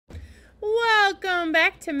welcome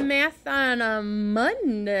back to Math on a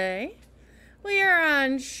Monday. We are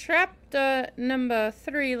on chapter number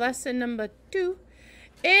 3, lesson number 2.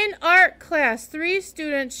 In art class, 3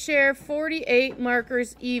 students share 48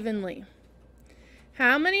 markers evenly.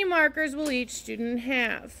 How many markers will each student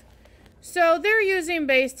have? So they're using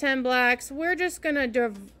base 10 blocks. We're just gonna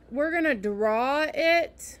draw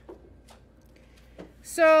it.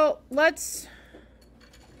 So let's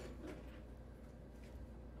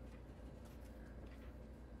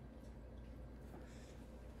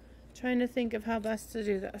trying to think of how best to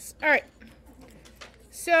do this. All right.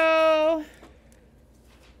 So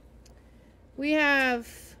we have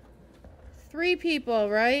 3 people,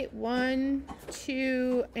 right? 1,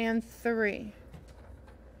 2, and 3.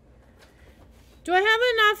 Do I have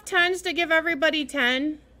enough 10s to give everybody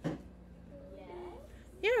 10?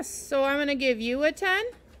 Yes. So I'm going to give you a 10,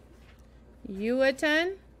 you a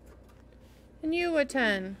 10, and you a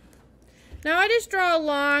 10. Now I just draw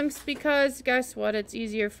longs because guess what? It's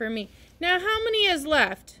easier for me. Now how many is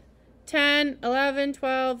left? 10, 11,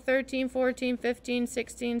 12, 13, 14, 15,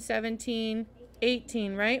 16, 17,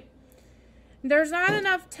 18, right? There's not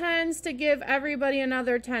enough 10s to give everybody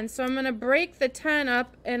another 10. So I'm going to break the 10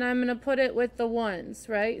 up and I'm going to put it with the 1s,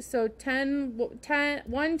 right? So 1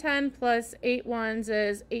 10 plus 8 1s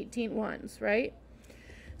is 18 1s, right?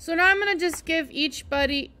 So now I'm going to just give each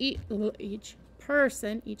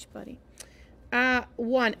person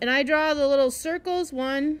 1. And I draw the little circles.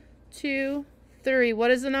 1, 2, 3. What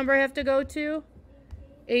does the number have to go to?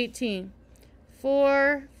 18.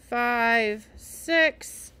 4, 5,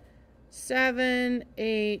 6, 7,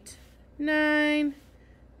 8, 9,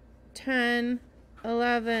 10,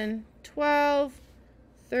 11, 12,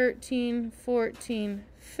 13, 14,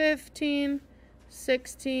 15,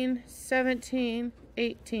 16, 17,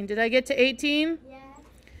 18. Did I get to 18? Yeah.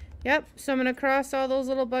 Yep, so I'm going to cross all those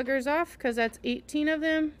little buggers off because that's 18 of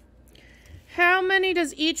them. How many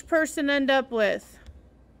does each person end up with?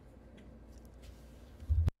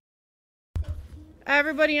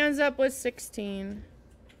 Everybody ends up with 16.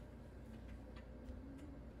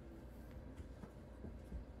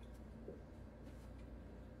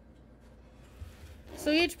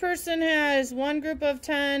 So each person has 1 group of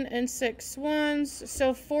 10 and 6 1s.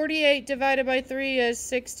 So 48 divided by 3 is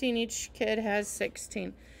 16. Each kid has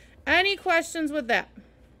 16. Any questions with that?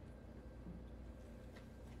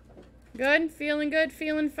 Good? Feeling good?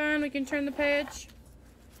 Feeling fun? We can turn the page.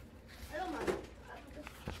 I don't mind.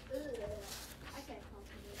 I can't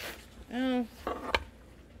concentrate. Oh.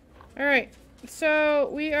 Alright. So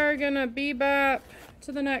we are going to bebop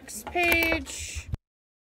to the next page.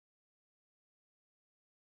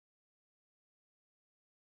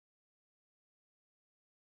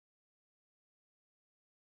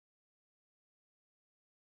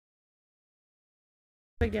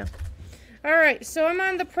 Big deal. All right, so I'm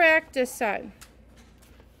on the practice side.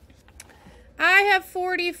 I have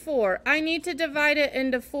 44. I need to divide it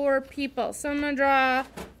into 4 people. So I'm going to draw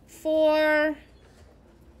 4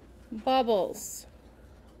 bubbles.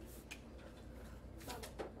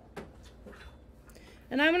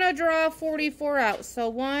 And I'm going to draw 44 out. So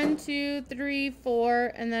 1, 2, 3,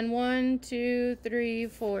 4, and then 1, 2, 3,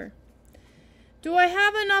 4. Do I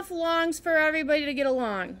have enough longs for everybody to get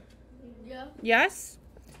along? Yeah. Yes?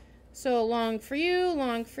 So long for you,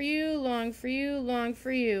 long for you, long for you, long for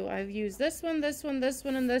you. I've used this one, this one, this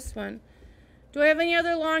one, and this one. Do I have any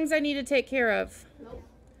other longs I need to take care of? Nope.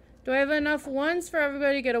 Do I have enough 1s for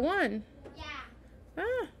everybody to get a 1? Yeah.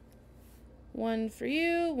 Ah. 1 for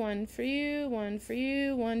you, 1 for you, 1 for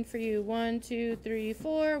you, 1 for you. 1, 2, 3,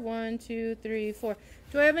 4. 1, 2, 3, 4.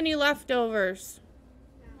 Do I have any leftovers?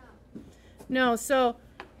 No. So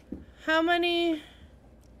how many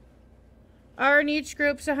are in each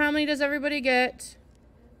group? So how many does everybody get?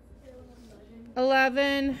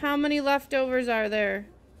 11. How many leftovers are there?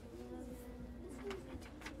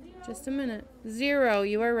 Just a minute. 0.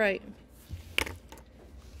 You are right.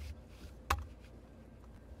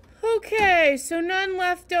 Okay, so none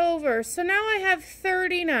left over. So now I have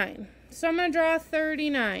 39. So I'm going to draw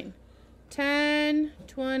 39. 10,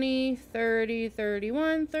 20, 30,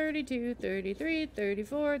 31, 32, 33,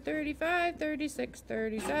 34, 35, 36,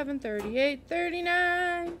 37, 38,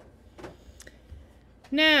 39.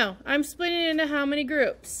 Now, I'm splitting it into how many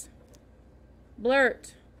groups?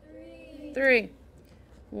 Blurt. 3.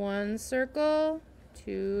 1 circle,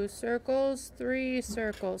 2 circles, 3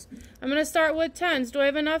 circles. I'm going to start with 10s. Do I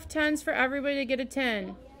have enough 10s for everybody to get a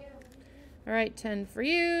 10? All right, 10 for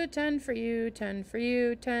you, 10 for you, 10 for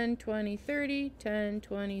you, 10, 20, 30, 10,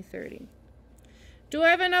 20, 30. Do I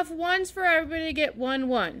have enough 1s for everybody to get 1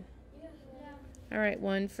 1? All right,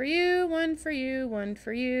 one for you, one for you, one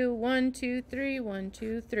for you. 1, 2, 3, 1,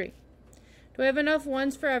 2, 3. Do I have enough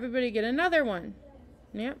ones for everybody to get another one?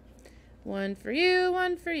 Yep. One for you,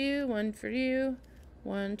 one for you, one for you.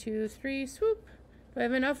 1, 2, 3, swoop. Do I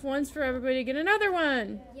have enough ones for everybody to get another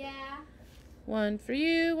one? Yeah. One for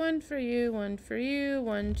you, one for you, one for you.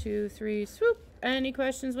 1, 2, 3, swoop. Any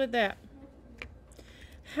questions with that?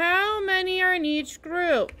 How many are in each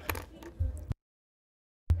group?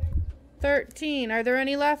 13. Are there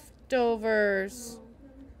any leftovers?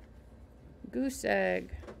 Goose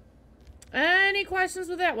egg. Any questions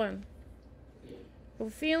with that one?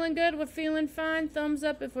 We're feeling good. We're feeling fine. Thumbs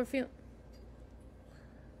up if we're feeling...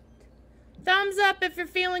 Thumbs up if you're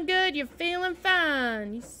feeling good. You're feeling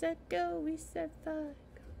fine. You said go. We said fine.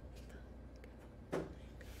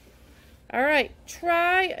 All right.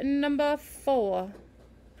 Try number 4.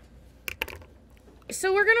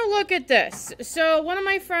 So we're going to look at this. So one of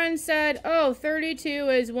my friends said, oh, 32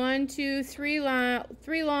 is 1, 2, 3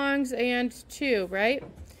 longs and 2, right?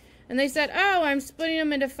 And they said, oh, I'm splitting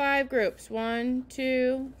them into 5 groups. 1,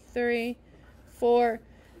 2, 3, 4,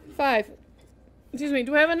 5. Excuse me.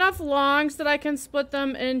 Do I have enough longs that I can split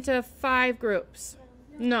them into 5 groups?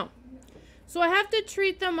 No. So I have to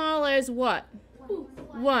treat them all as what?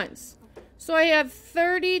 Ones. So I have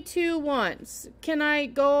 32 ones. Can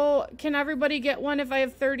everybody get one if I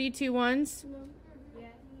have 32 ones?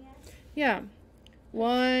 Yeah.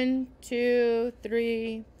 1, 2,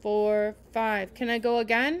 3, 4, 5. Can I go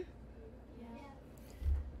again?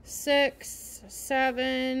 6,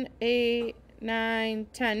 7, 8, 9,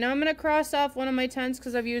 10. Now I'm going to cross off one of my 10s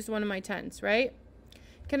because I've used one of my 10s, right?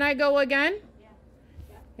 Can I go again?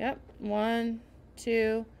 Yep. 1,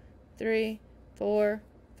 2, 3, 4,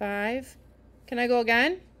 5. Can I go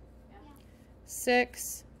again?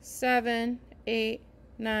 6, 7, 8,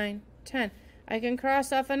 9, 10. I can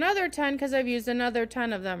cross off another 10 because I've used another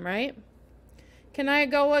 10 of them, right? Can I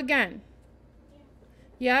go again?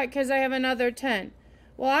 Yeah, because I have another 10.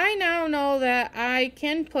 Well, I now know that I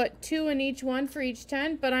can put 2 in each one for each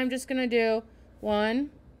 10, but I'm just going to do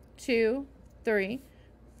 1, 2, 3,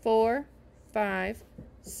 4, 5,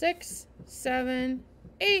 6, 7,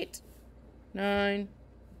 8, 9,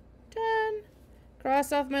 10.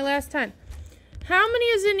 Cross off my last 10. How many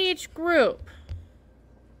is in each group?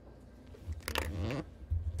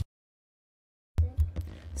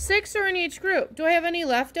 6 are in each group. Do I have any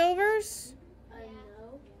leftovers?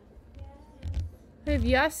 No. I have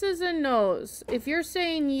yeses and nos. If you're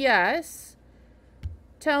saying yes,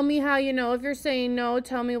 tell me how you know. If you're saying no,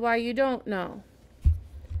 tell me why you don't know.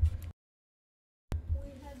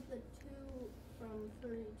 We have the 2 from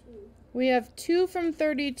 32. We have 2 from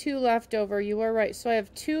 32 left over. You are right. So I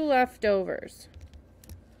have 2 leftovers.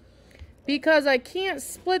 Because I can't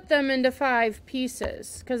split them into 5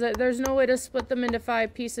 pieces. Because there's no way to split them into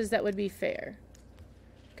 5 pieces that would be fair.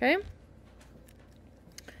 Okay?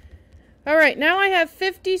 Alright, now I have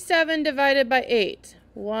 57 divided by 8.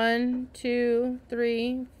 1, 2,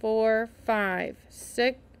 3, 4, 5,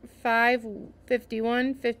 6, 5,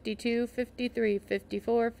 51, 52, 53,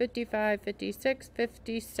 54, 55, 56,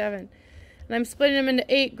 57. And I'm splitting them into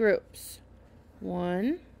 8 groups.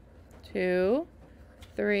 1, 2,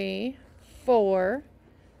 3, 4,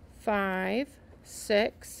 5,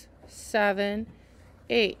 6, 7,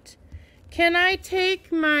 8. Can I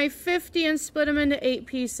take my 50 and split them into 8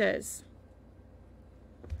 pieces?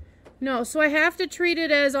 No, so I have to treat it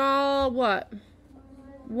as all what?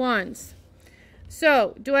 Ones.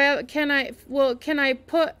 So, can I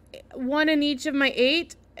put 1 in each of my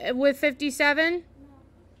 8 with 57?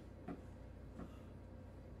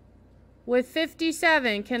 With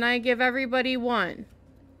 57, can I give everybody 1?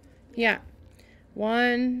 Yeah.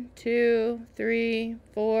 1, 2, 3,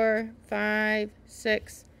 4, 5,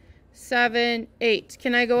 6, 7, 8.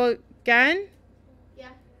 Can I go again? Yeah.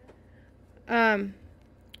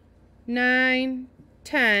 9,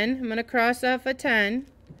 10. I'm going to cross off a 10.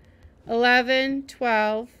 11,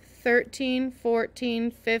 12, 13,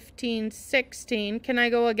 14, 15, 16. Can I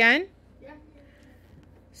go again? Yeah.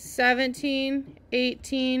 17,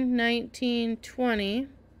 18, 19, 20.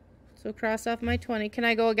 So cross off my 20. Can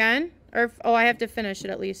I go again? Or, oh, I have to finish it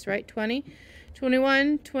at least, right? 20,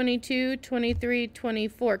 21, 22, 23,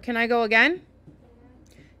 24. Can I go again?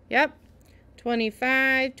 Yep.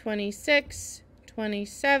 25, 26,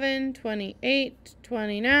 27, 28,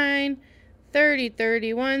 29, 30,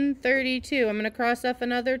 31, 32. I'm going to cross off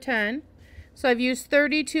another 10. So I've used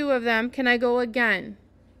 32 of them. Can I go again?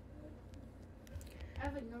 I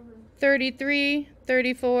have a number. 33,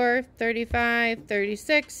 34, 35,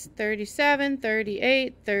 36, 37,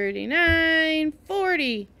 38, 39,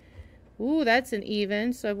 40. Ooh, that's an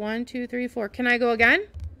even. So 1, 2, 3, 4. Can I go again?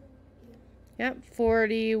 Yep.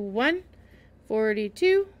 41,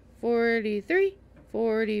 42, 43,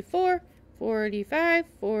 44, 45,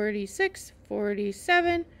 46,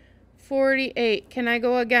 47, 48. Can I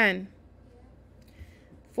go again?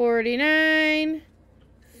 49,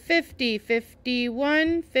 50,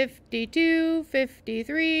 51, 52,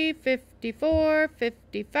 53, 54,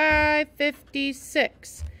 55,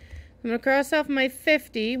 56. I'm going to cross off my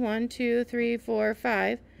 50. 1, 2, 3, 4,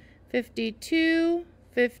 5. 52,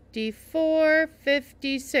 54,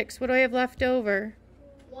 56. What do I have left over?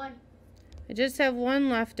 1. I just have 1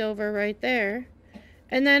 left over right there.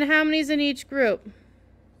 And then how many's in each group?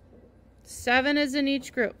 7 is in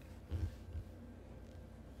each group.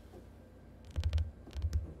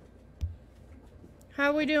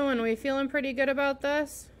 How we doing? We feeling pretty good about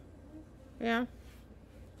this? Yeah?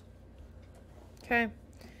 Okay.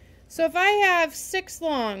 So if I have 6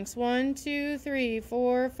 longs, 1, 2, 3,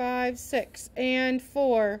 4, 5, 6, and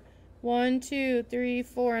 4, 1, 2, 3,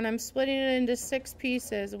 4, and I'm splitting it into 6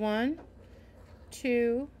 pieces. 1,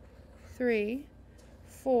 2, 3,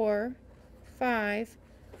 4, 5,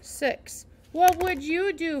 6. What would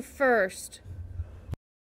you do first?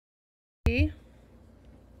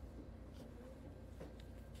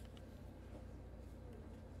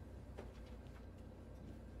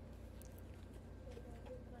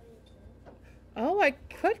 Oh, I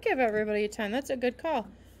could give everybody a 10. That's a good call.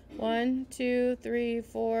 1, 2, 3,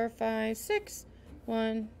 4, 5, 6.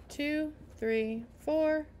 1, 2, 3,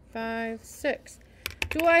 4, 5, 6.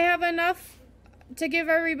 Do I have enough to give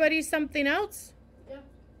everybody something else? Yeah.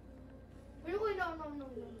 Wait,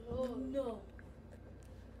 no.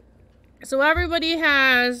 So everybody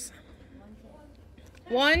has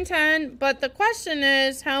 110, but the question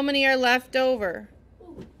is, how many are left over?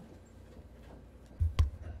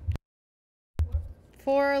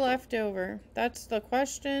 4 are left over. That's the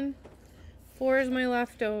question. 4 is my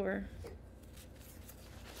leftover.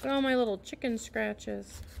 Look at all my little chicken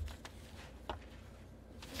scratches.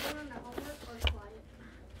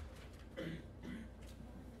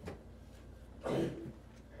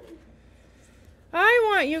 I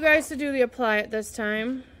want you guys to do the apply it this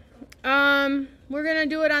time. We're going to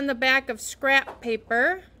do it on the back of scrap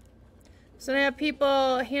paper. So I have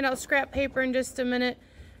people hand out scrap paper in just a minute.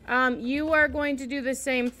 You are going to do the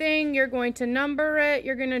same thing. You're going to number it.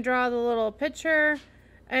 You're going to draw the little picture.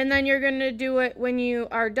 And then you're going to do it when you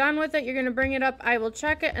are done with it. You're going to bring it up. I will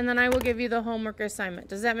check it. And then I will give you the homework assignment.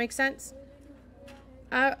 Does that make sense?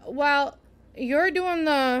 Well, you're doing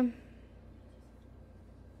the...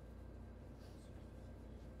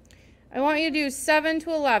 I want you to do 7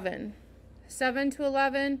 to 11. 7 to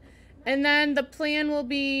 11. And then the plan will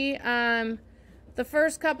be... the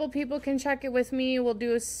first couple people can check it with me. We'll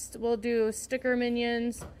do sticker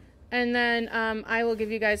minions, and then I will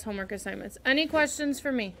give you guys homework assignments. Any questions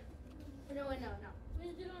for me? No.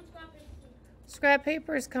 Scrap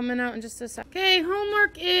paper is coming out in just a sec. Okay,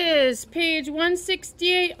 homework is page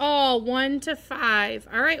 168, all 1 to 5.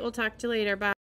 All right, we'll talk to you later. Bye.